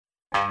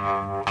It's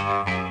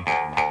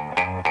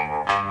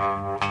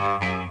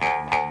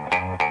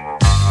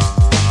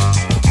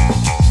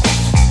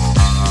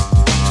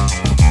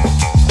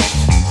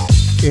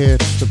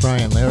the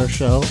Brian Lehrer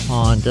Show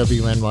on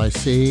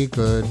WNYC.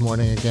 Good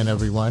morning again,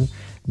 everyone.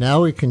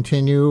 Now we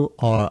continue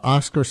our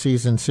Oscar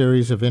season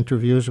series of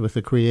interviews with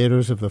the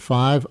creators of the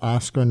 5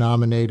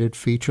 Oscar-nominated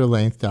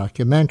feature-length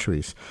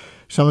documentaries.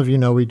 Some of you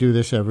know we do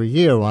this every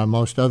year. While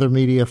most other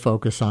media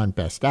focus on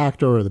Best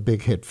Actor or the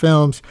big hit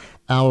films,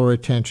 our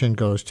attention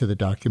goes to the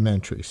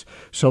documentaries.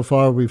 So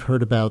far, we've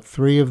heard about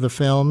 3 of the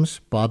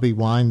films: Bobi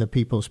Wine, the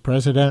People's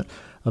President,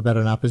 about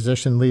an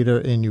opposition leader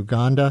in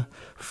Uganda;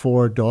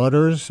 4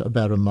 Daughters,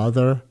 about a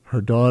mother,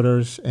 her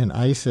daughters, and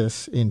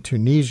ISIS in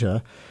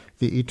Tunisia;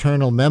 The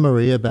Eternal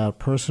Memory, about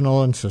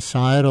personal and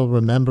societal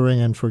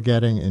remembering and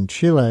forgetting in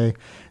Chile;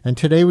 and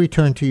today we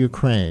turn to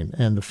Ukraine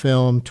and the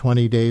film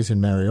 20 Days in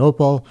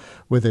Mariupol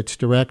with its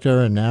director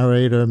and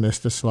narrator,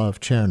 Mstislav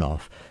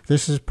Chernov.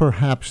 This is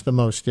perhaps the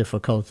most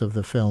difficult of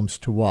the films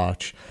to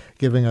watch,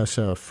 giving us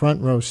a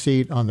front row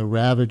seat on the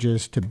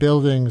ravages to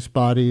buildings,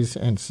 bodies,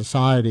 and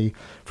society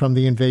from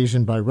the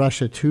invasion by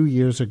Russia 2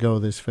 years ago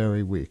this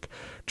very week.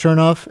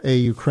 Chernov, a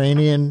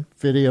Ukrainian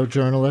video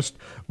journalist,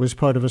 was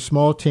part of a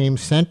small team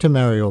sent to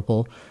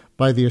Mariupol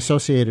by the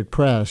Associated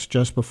Press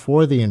just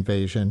before the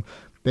invasion.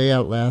 They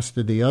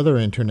outlasted the other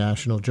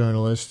international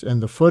journalists,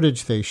 and the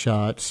footage they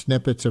shot,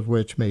 snippets of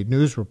which made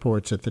news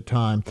reports at the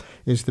time,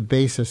 is the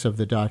basis of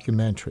the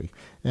documentary.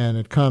 And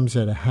it comes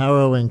at a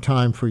harrowing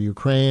time for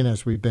Ukraine,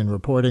 as we've been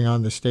reporting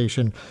on the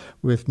station,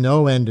 with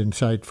no end in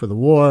sight for the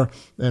war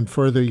and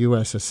further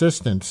U.S.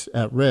 assistance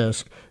at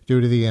risk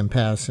due to the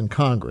impasse in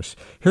Congress.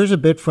 Here's a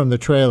bit from the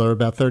trailer,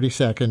 about 30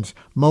 seconds,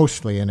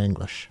 mostly in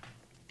English.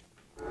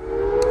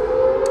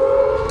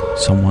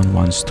 Someone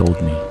once told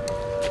me,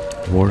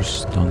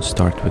 wars don't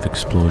start with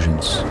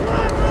explosions.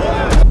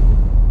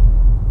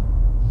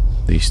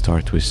 They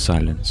start with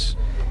silence.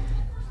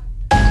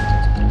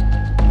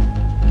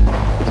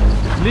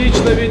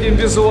 Лично видим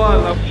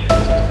визуально.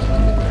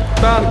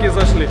 Танки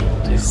зашли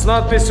с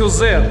надписью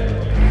Z.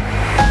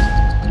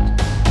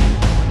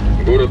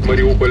 Город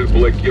Мариуполь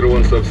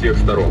блокирован со всех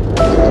сторон.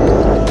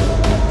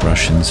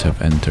 Russians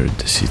have entered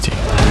the city.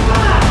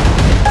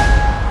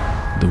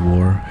 The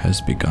war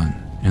has begun,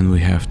 and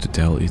we have to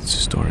tell its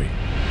story.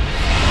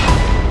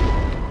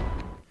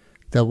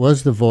 That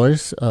was the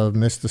voice of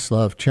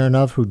Mstislav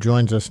Chernov, who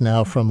joins us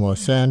now from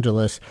Los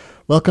Angeles.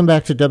 Welcome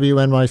back to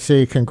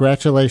WNYC.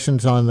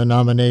 Congratulations on the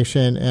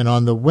nomination and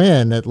on the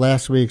win at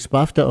last week's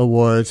BAFTA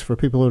Awards. For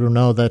people who don't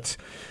know, that's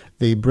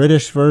the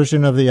British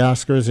version of the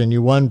Oscars, and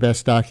you won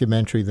Best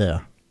Documentary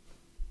there.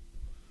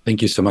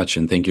 Thank you so much,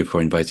 and thank you for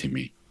inviting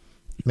me.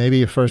 Maybe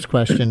your first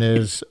question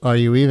is, are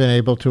you even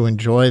able to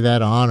enjoy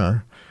that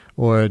honor,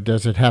 or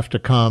does it have to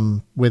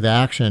come with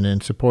action in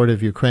support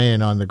of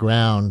Ukraine on the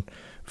ground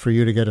for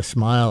you to get a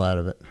smile out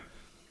of it?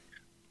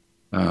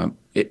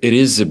 It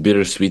is a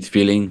bittersweet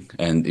feeling,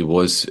 and it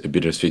was a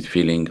bittersweet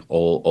feeling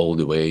all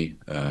the way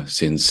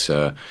since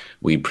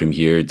we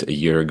premiered a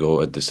year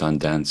ago at the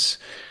Sundance.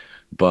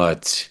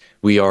 But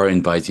we are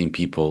inviting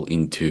people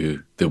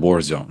into the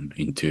war zone,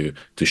 to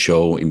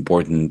show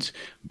important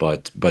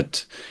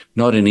but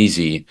not an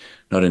easy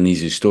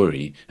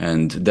story.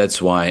 And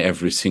that's why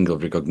every single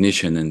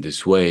recognition in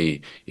this way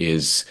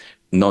is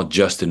not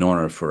just an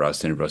honor for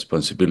us and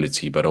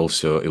responsibility, but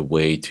also a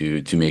way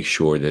to make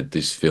sure that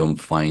this film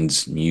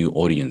finds new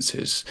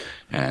audiences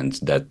and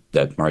that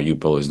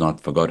Mariupol is not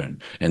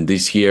forgotten. And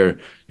this year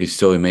is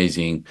so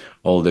amazing.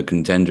 All the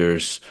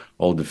contenders,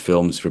 all the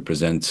films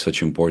represent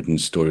such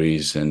important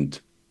stories, and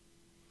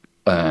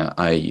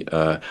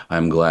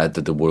I'm glad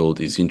that the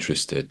world is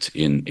interested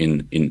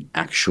in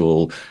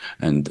actual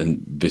and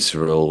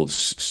visceral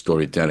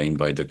storytelling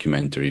by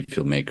documentary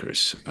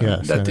filmmakers.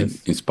 Yes, that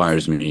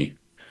inspires me.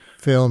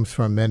 Films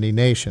from many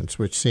nations,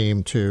 which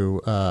seem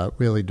to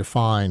really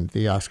define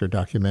the Oscar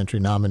documentary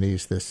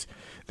nominees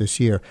this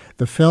year.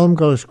 The film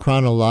goes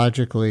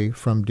chronologically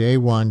from day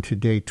 1 to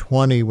day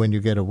 20 when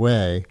you get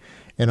away.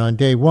 And on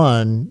day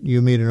 1,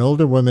 you meet an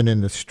older woman in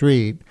the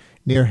street,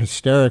 near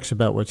hysterics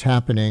about what's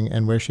happening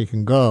and where she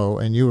can go.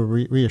 And you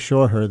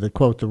reassure her that,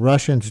 quote, the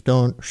Russians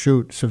don't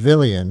shoot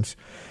civilians.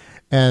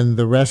 And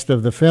the rest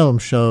of the film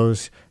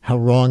shows how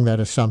wrong that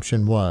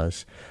assumption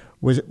was.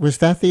 Was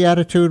that the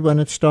attitude when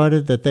it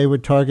started, that they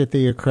would target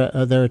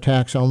their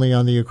attacks only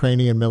on the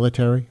Ukrainian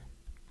military?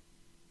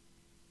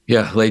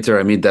 Yeah, later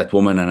I meet that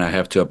woman and I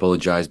have to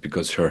apologize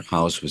because her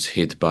house was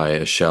hit by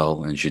a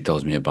shell, and she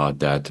tells me about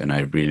that, and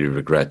I really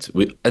regret.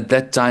 At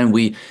that time,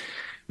 we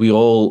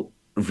all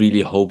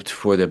really hoped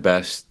for the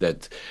best,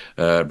 that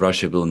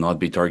Russia will not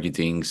be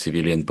targeting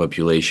civilian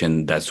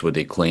population. That's what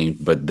they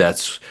claimed, but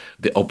that's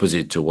the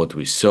opposite to what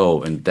we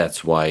saw, and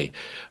that's why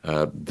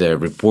the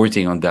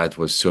reporting on that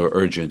was so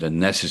urgent and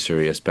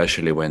necessary,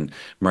 especially when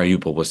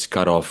Mariupol was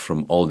cut off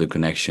from all the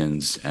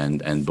connections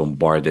and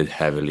bombarded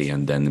heavily,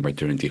 and then the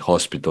maternity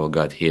hospital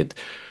got hit.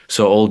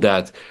 So all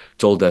that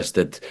told us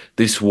that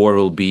this war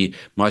will be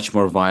much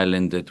more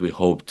violent than we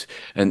hoped.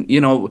 And,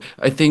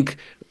 I think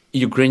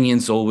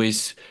Ukrainians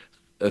always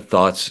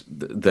thoughts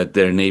that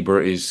their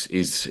neighbor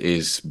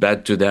is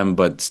bad to them,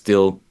 but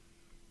still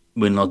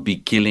will not be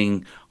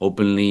killing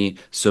openly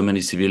so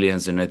many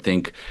civilians. And I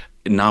think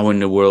now in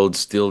the world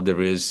still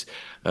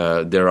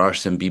there are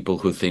some people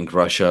who think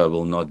Russia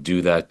will not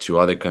do that to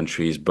other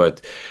countries,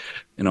 but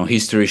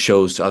history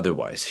shows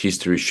otherwise.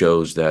 History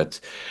shows that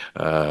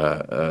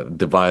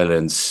the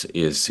violence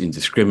is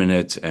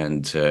indiscriminate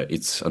and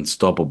it's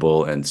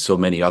unstoppable, and so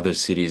many other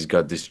cities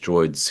got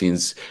destroyed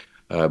since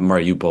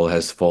Mariupol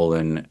has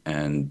fallen,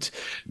 and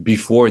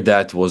before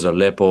that was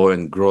Aleppo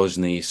and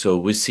Grozny. So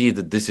we see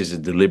that this is a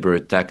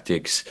deliberate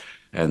tactics,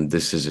 and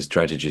this is a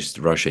strategy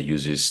Russia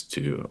uses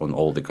on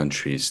all the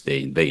countries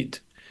they invade.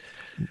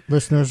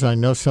 Listeners, I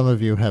know some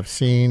of you have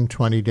seen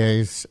 20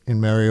 Days in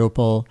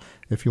Mariupol.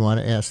 If you want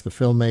to ask the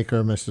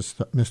filmmaker,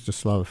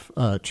 Mstislav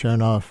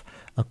Chernov,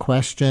 a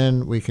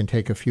question, we can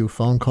take a few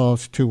phone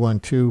calls,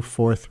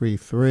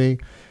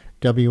 212-433,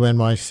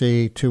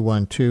 WNYC,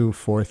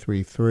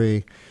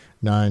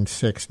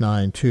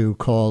 212-433-9692,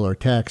 call or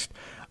text.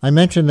 I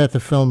mentioned that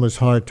the film was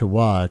hard to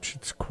watch.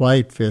 It's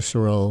quite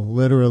visceral,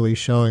 literally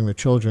showing the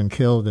children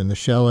killed in the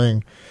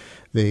shelling,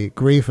 the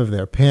grief of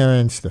their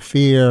parents, the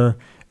fear,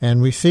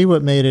 and we see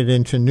what made it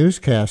into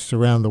newscasts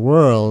around the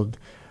world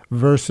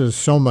versus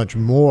so much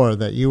more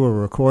that you were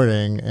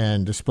recording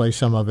and display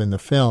some of in the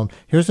film.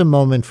 Here's a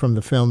moment from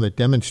the film that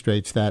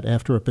demonstrates that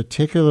after a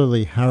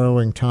particularly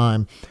harrowing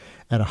time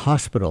at a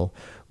hospital.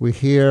 We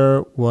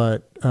hear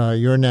what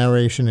your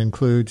narration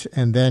includes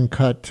and then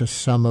cut to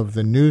some of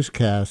the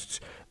newscasts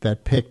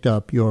that picked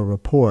up your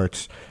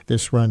reports.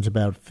 This runs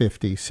about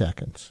 50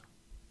 seconds.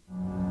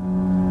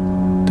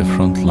 The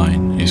front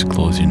line is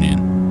closing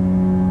in.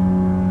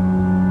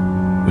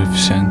 We've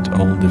sent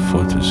all the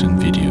photos and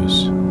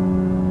videos.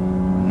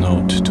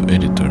 Note to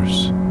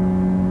editors.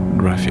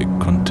 Graphic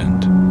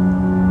content.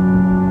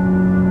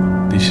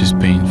 This is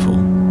painful.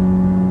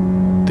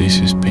 This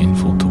is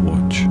painful to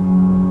watch.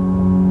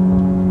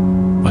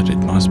 But it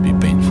must be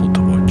painful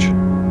to watch.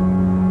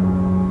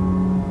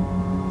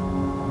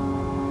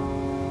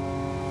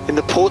 In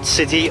the port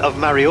city of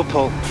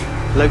Mariupol,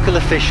 local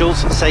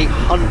officials say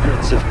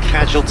hundreds of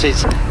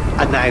casualties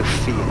are now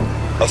feared.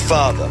 A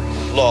father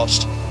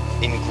lost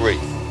in grief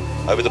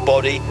over the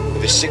body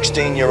of his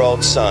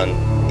 16-year-old son,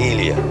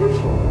 Ilya.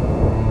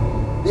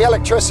 The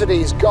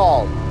electricity's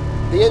gone.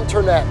 The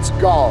internet's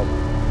gone.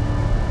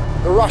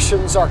 The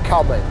Russians are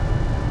coming.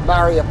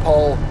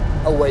 Mariupol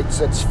awaits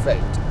its fate.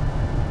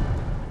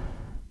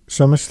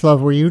 So,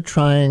 Mstislav, were you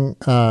trying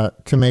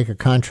to make a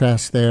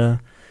contrast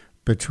there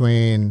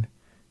between,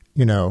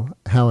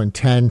 how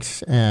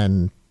intense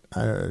and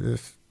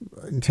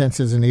intense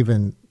isn't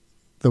even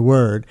the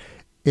word,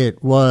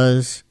 it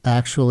was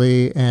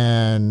actually,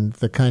 and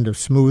the kind of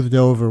smoothed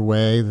over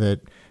way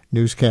that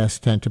newscasts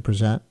tend to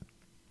present?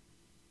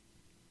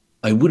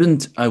 I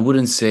wouldn't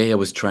say I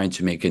was trying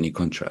to make any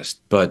contrast,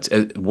 but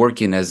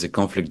working as a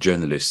conflict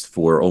journalist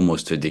for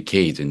almost a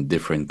decade in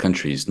different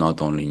countries,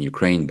 not only in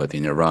Ukraine, but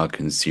in Iraq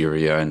and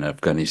Syria and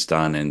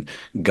Afghanistan and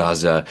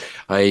Gaza,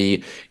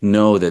 I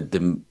know that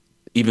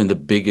even the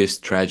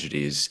biggest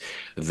tragedies,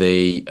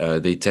 they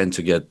tend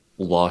to get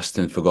lost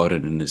and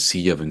forgotten in a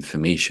sea of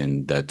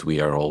information that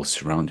we are all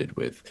surrounded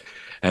with.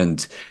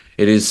 And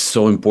it is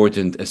so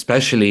important,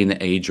 especially in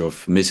an age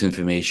of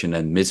misinformation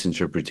and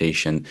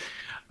misinterpretation.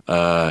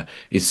 The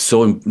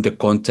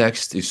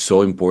context is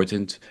so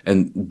important,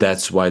 and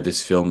that's why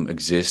this film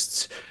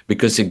exists,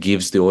 because it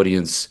gives the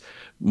audience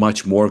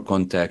much more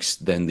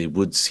context than they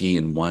would see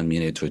in 1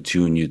 minute or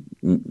 2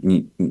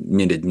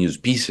 minute news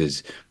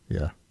pieces.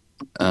 Yeah.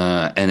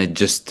 And it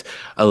just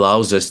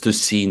allows us to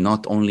see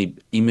not only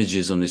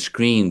images on the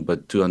screen,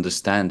 but to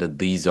understand that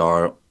these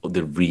are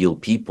the real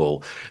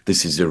people.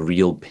 This is a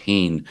real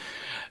pain.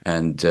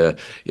 And,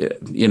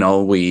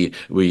 we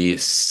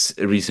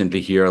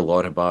recently hear a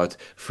lot about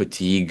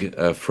fatigue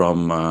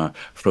from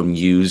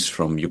news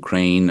from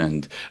Ukraine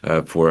and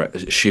for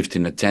a shift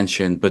in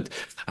attention. But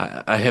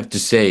I have to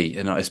say,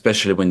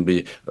 especially when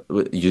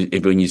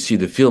you see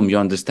the film, you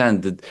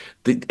understand that,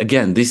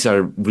 again, these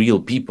are real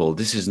people.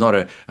 This is not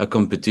a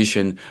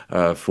competition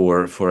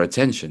for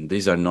attention.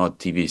 These are not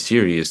TV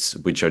series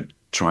which are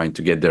trying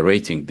to get the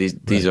rating.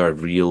 These are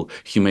real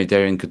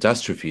humanitarian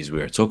catastrophes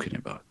we are talking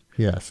about.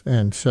 Yes,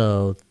 and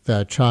so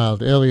that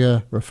child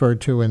Ilya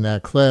referred to in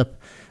that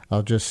clip,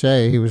 I'll just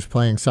say he was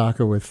playing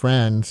soccer with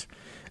friends,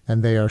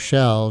 and they are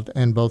shelled,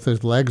 and both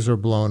his legs are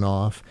blown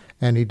off,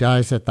 and he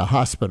dies at the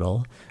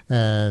hospital.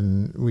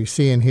 And we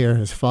see and hear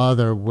his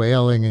father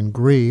wailing in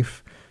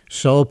grief,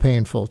 so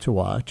painful to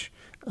watch,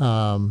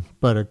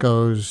 but it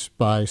goes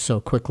by so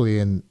quickly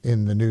in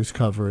the news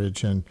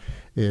coverage and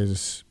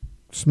is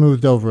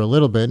smoothed over a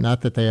little bit.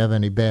 Not that they have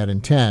any bad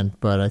intent,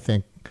 but I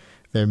think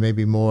there may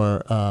be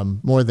more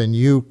than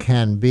you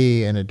can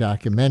be in a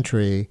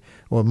documentary,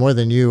 or more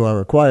than you are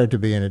required to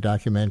be in a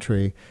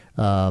documentary,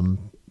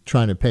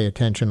 trying to pay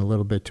attention a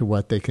little bit to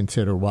what they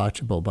consider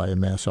watchable by a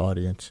mass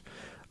audience.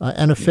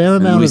 And a fair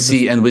amount we of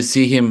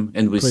see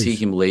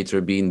him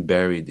later being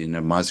buried in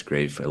a mass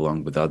grave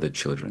along with other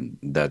children.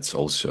 That's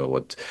also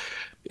what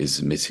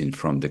is missing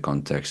from the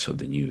context of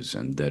the news,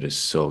 and that is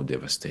so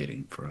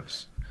devastating for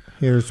us.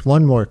 Here's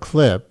one more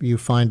clip. You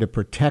find a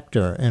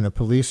protector and a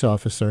police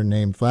officer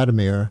named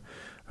Vladimir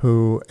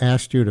who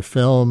asked you to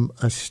film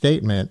a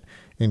statement,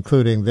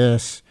 including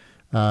this,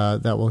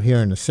 that we'll hear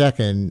in a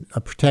second,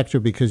 a protector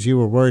because you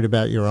were worried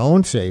about your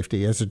own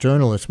safety as a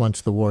journalist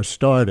once the war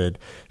started.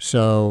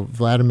 So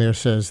Vladimir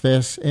says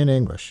this in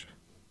English.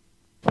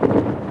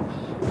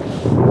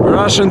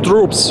 Russian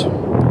troops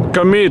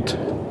commit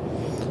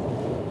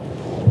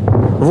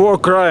war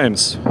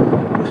crimes.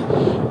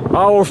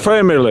 Our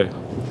family,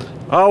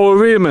 our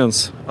women,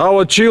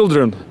 our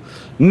children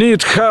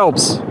need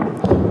helps.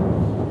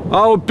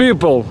 Our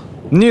people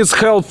needs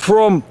help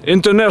from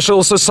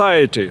international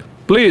society.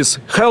 Please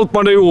help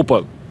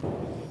Mariupol.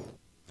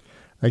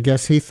 I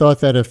guess he thought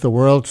that if the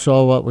world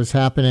saw what was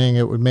happening,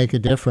 it would make a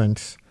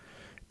difference.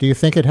 Do you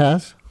think it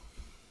has?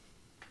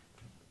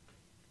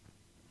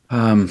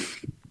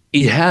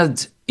 It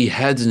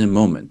had in a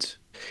moment.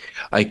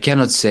 I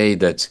cannot say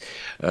that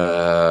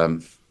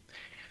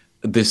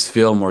this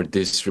film or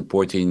this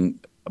reporting,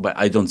 but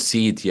I don't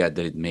see it yet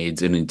that it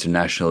made an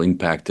international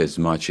impact as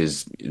much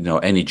as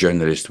any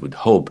journalist would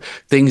hope.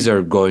 Things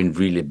are going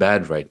really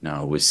bad right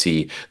now. We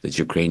see that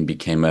Ukraine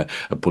became a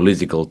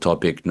political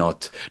topic,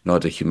 not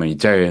a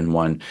humanitarian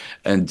one.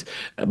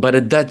 But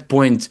at that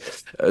point,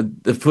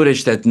 the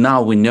footage that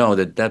now we know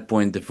that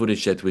point, the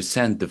footage that we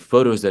sent, the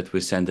photos that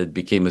we sent, that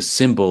became a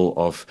symbol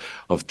of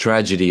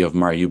tragedy of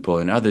Mariupol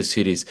and other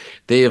cities,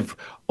 they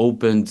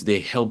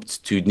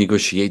helped to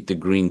negotiate the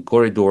green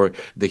corridor,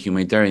 the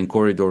humanitarian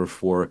corridor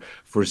for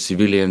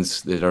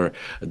civilians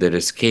that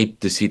escaped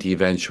the city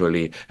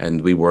eventually,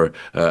 and we were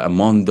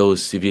among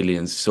those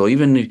civilians. So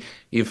even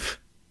if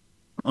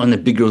on a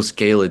bigger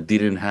scale it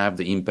didn't have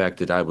the impact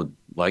that I would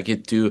like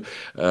it to,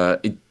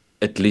 it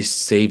at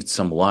least saved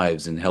some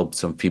lives and helped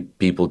some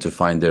people to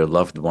find their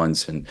loved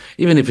ones. And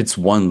even if it's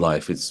one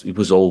life, it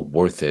was all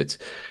worth it.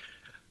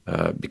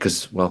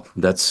 Because, well,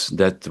 that's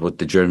what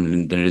the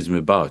journalism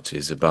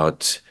is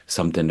about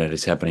something that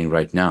is happening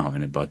right now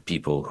and about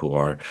people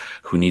who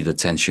need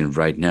attention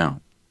right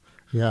now.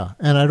 Yeah,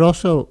 and I'd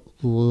also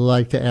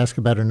like to ask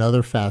about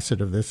another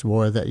facet of this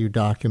war that you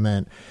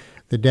document,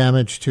 the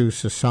damage to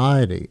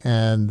society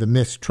and the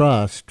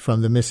mistrust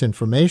from the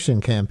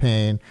misinformation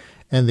campaign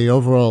and the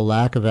overall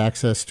lack of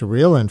access to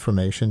real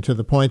information, to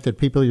the point that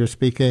people you're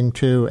speaking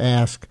to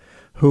ask,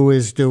 who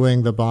is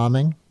doing the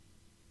bombing?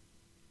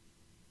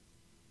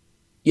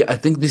 Yeah, I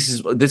think this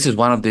is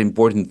one of the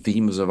important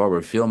themes of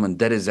our film, and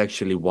that is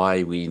actually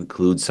why we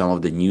include some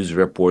of the news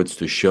reports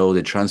to show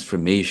the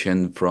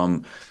transformation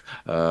from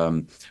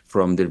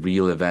the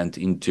real event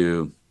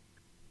into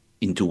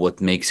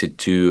what makes it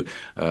to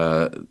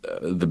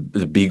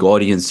the big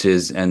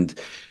audiences, and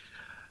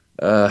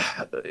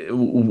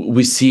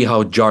we see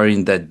how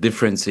jarring that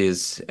difference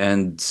is,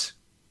 and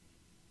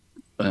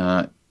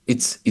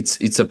it's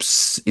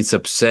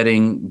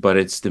upsetting, but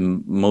it's the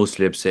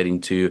mostly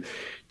upsetting to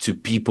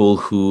people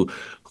who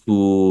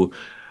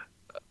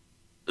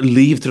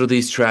live through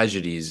these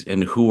tragedies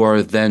and who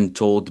are then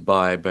told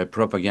by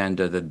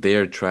propaganda that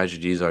their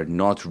tragedies are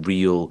not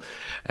real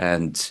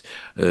and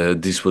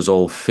this was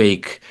all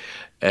fake.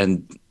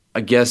 And I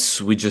guess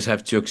we just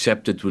have to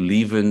accept that we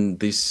live in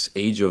this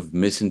age of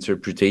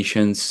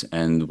misinterpretations,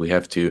 and we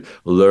have to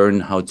learn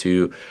how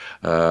to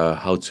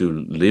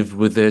live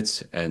with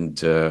it.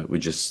 And we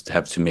just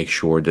have to make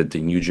sure that the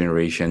new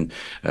generation,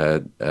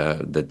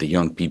 that the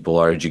young people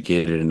are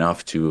educated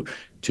enough to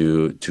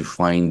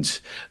find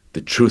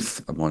the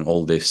truth among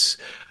all these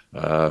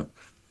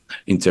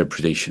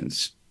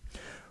interpretations.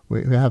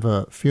 We have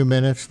a few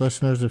minutes,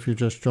 listeners, if you're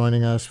just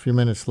joining us, a few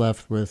minutes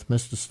left with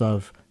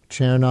Mstislav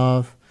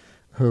Chernov,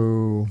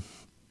 who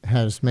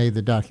has made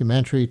the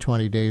documentary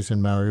 20 Days in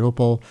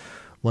Mariupol,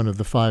 one of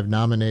the 5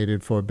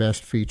 nominated for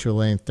Best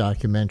Feature-Length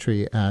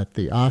Documentary at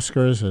the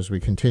Oscars, as we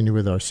continue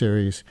with our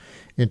series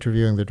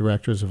interviewing the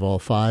directors of all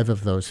 5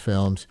 of those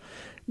films.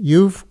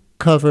 You've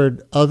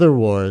covered other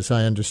wars,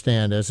 I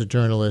understand, as a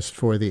journalist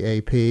for the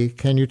AP.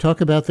 Can you talk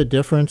about the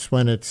difference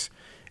when it's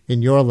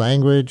in your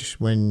language,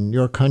 when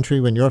your country,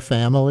 when your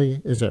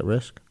family is at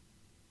risk?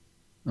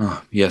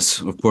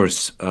 Yes, of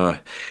course.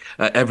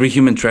 Every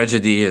human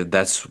tragedy,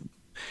 that's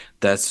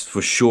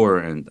for sure,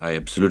 and I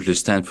absolutely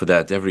stand for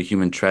that. Every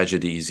human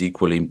tragedy is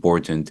equally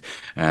important,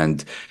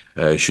 and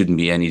shouldn't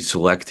be any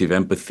selective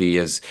empathy,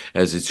 as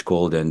it's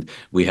called. And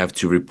we have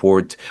to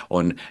report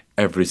on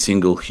every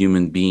single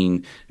human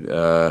being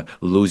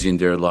losing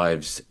their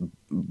lives.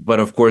 But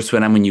of course,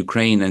 when I'm in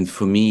Ukraine, and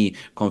for me,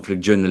 conflict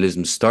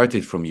journalism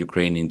started from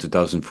Ukraine in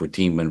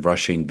 2014 when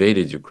Russia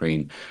invaded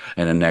Ukraine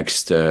and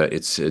annexed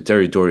its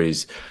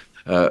territories.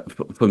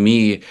 For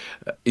me,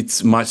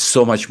 it's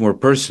so much more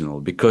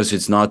personal, because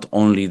it's not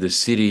only the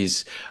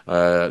cities,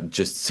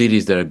 just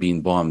cities that are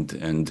being bombed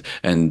and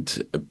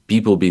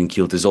people being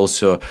killed. There's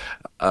also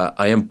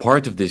I am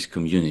part of this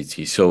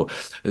community. So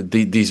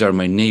these are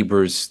my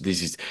neighbors.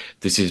 This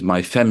is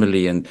my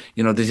family, and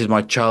this is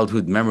my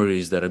childhood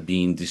memories that are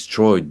being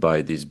destroyed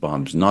by these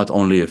bombs. Not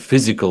only a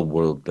physical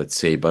world, let's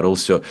say, but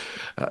also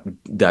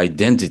the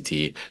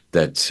identity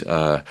that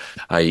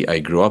I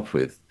grew up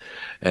with.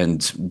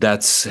 And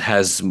that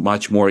has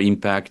much more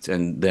impact.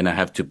 And then I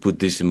have to put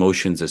these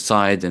emotions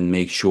aside and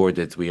make sure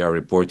that we are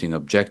reporting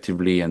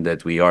objectively and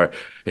that we are,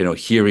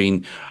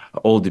 hearing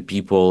all the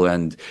people.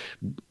 And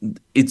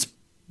it's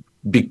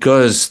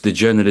because the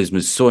journalism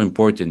is so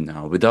important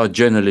now. Without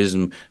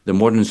journalism, the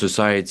modern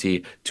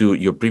society, to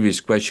your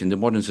previous question, the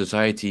modern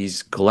society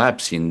is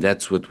collapsing.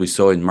 That's what we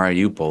saw in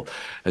Mariupol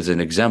as an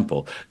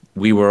example.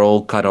 We were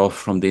all cut off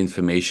from the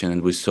information,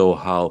 and we saw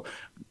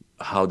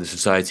how the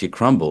society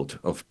crumbled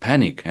of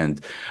panic and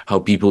how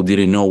people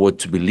didn't know what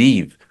to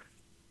believe.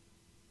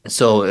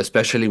 So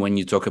especially when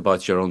you talk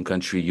about your own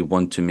country, you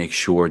want to make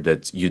sure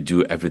that you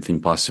do everything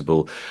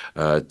possible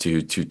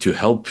to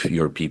help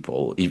your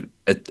people,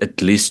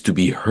 at least to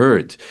be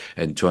heard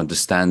and to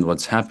understand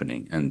what's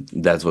happening. And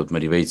that's what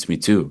motivates me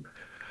too.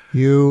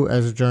 You,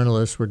 as a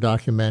journalist, were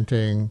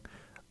documenting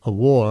a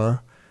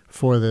war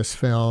for this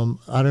film.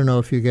 I don't know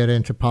if you get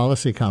into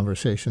policy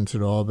conversations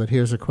at all, but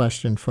here's a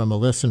question from a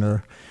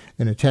listener.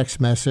 In a text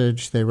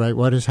message, they write,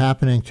 "What is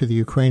happening to the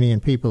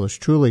Ukrainian people is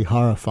truly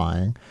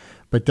horrifying,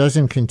 but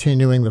doesn't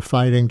continuing the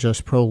fighting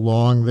just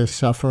prolong this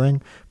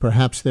suffering?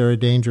 Perhaps there are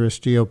dangerous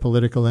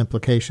geopolitical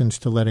implications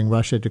to letting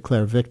Russia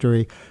declare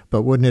victory,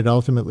 but wouldn't it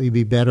ultimately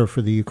be better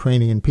for the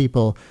Ukrainian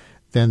people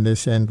than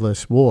this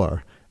endless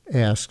war?"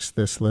 asks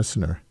this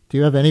listener. Do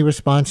you have any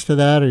response to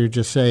that, or you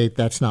just say,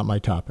 that's not my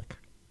topic?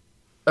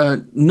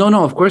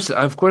 No, of course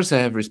I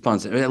have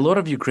response. I mean, a lot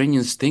of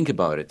Ukrainians think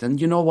about it. And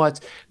you know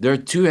what? There are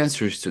two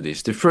answers to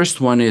this. The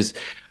first one is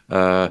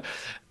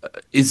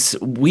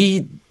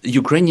we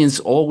Ukrainians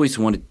always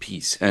wanted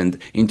peace. And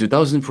in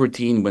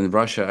 2014, when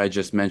Russia, I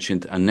just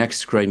mentioned,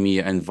 annexed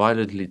Crimea and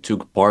violently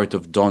took part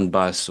of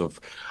Donbass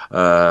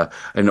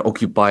and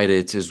occupied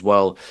it as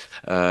well,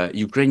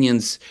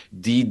 Ukrainians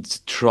did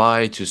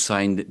try to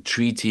sign the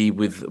treaty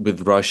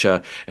with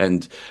Russia.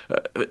 And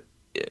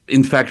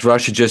in fact,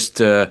 Russia just,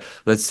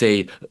 let's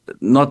say,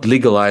 not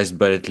legalized,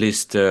 but at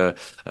least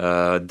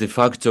de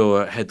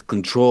facto had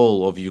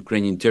control of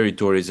Ukrainian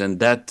territories, and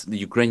that the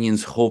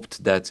Ukrainians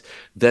hoped that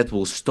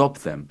will stop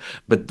them.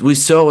 But we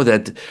saw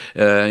that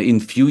in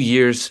few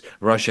years,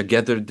 Russia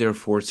gathered their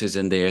forces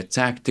and they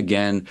attacked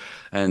again,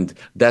 and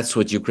that's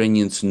what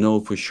Ukrainians know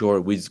for sure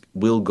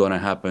will gonna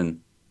happen.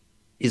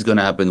 Is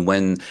gonna happen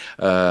when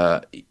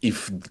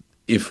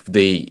if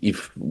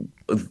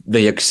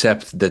they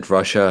accept that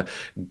Russia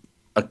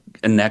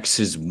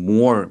annexes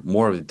more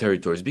of the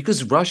territories, because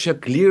Russia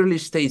clearly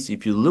states,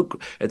 if you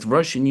look at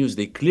Russian news,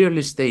 they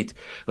clearly state,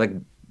 like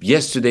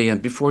yesterday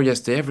and before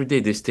yesterday, every day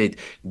they state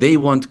they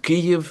want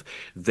Kyiv,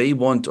 they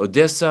want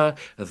Odessa,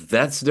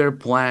 that's their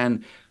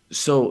plan.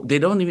 So they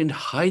don't even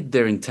hide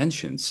their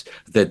intentions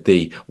that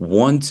they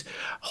want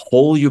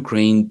whole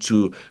Ukraine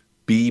to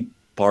be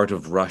part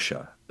of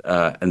Russia.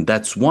 And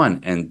that's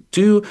one. And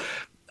two,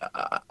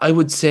 I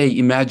would say,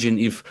 imagine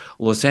if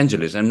Los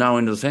Angeles, I'm now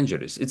in Los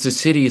Angeles, it's a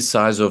city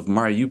size of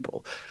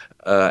Mariupol.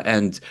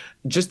 And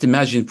just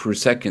imagine for a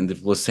second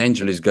if Los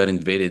Angeles got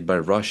invaded by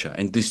Russia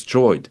and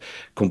destroyed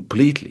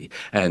completely,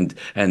 and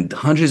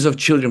hundreds of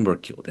children were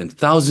killed, and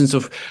thousands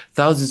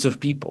of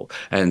people,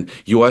 and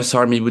U.S.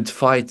 Army would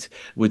fight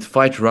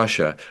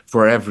Russia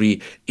for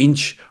every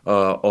inch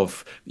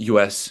of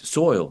U.S.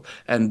 soil,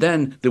 and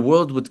then the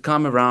world would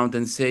come around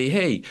and say,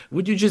 "Hey,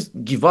 would you just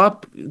give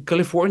up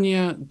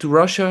California to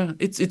Russia?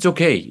 It's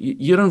okay.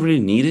 You don't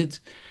really need it."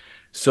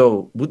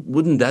 So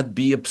wouldn't that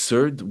be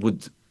absurd?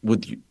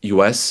 Would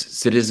U.S.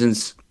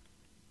 citizens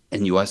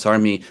and U.S.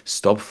 Army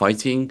stop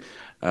fighting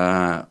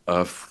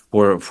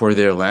for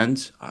their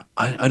land?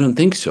 I don't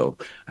think so.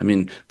 I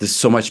mean, there's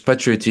so much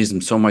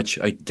patriotism, so much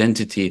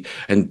identity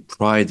and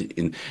pride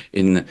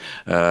in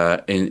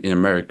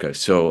America.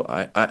 So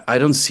I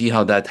don't see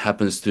how that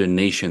happens to a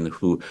nation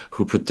who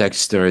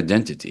protects their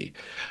identity.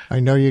 I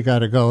know you got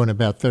to go in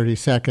about 30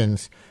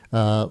 seconds.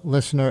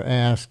 Listener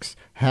asks,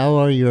 how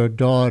are your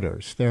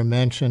daughters? They're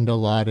mentioned a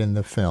lot in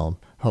the film.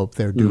 Hope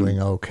they're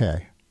doing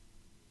okay.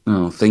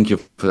 Oh, thank you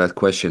for that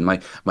question. My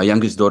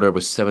youngest daughter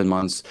was 7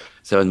 months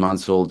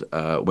old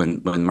when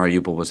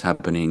Mariupol was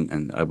happening,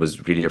 and I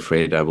was really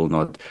afraid I will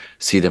not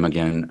see them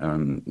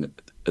again.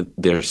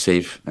 They're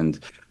safe, and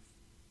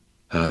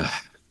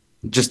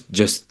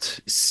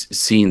just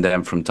seeing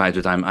them from time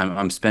to time.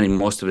 I'm spending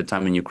most of the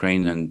time in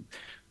Ukraine, and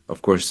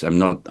of course I'm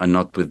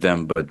not with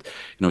them, but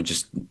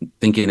just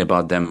thinking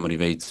about them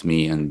motivates me,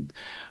 and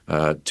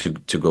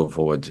to go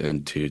forward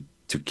and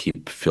to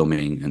keep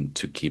filming and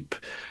to keep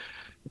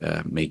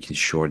making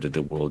sure that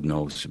the world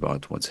knows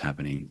about what's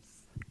happening.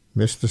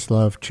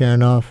 Mstislav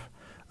Chernov,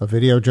 a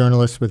video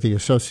journalist with the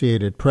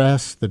Associated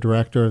Press, the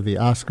director of the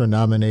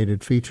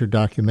Oscar-nominated feature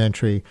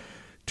documentary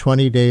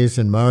 20 Days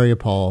in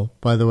Mariupol.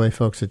 By the way,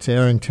 folks, it's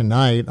airing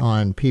tonight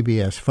on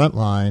PBS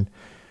Frontline.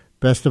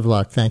 Best of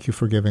luck. Thank you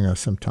for giving us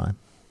some time.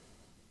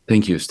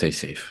 Thank you. Stay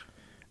safe.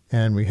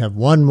 And we have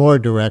one more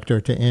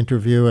director to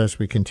interview as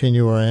we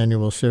continue our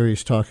annual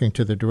series talking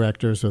to the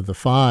directors of the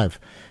 5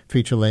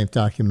 feature-length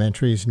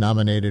documentaries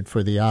nominated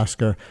for the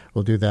Oscar.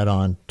 We'll do that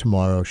on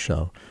tomorrow's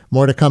show.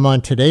 More to come on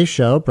today's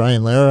show.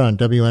 Brian Lehrer on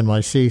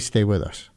WNYC. Stay with us.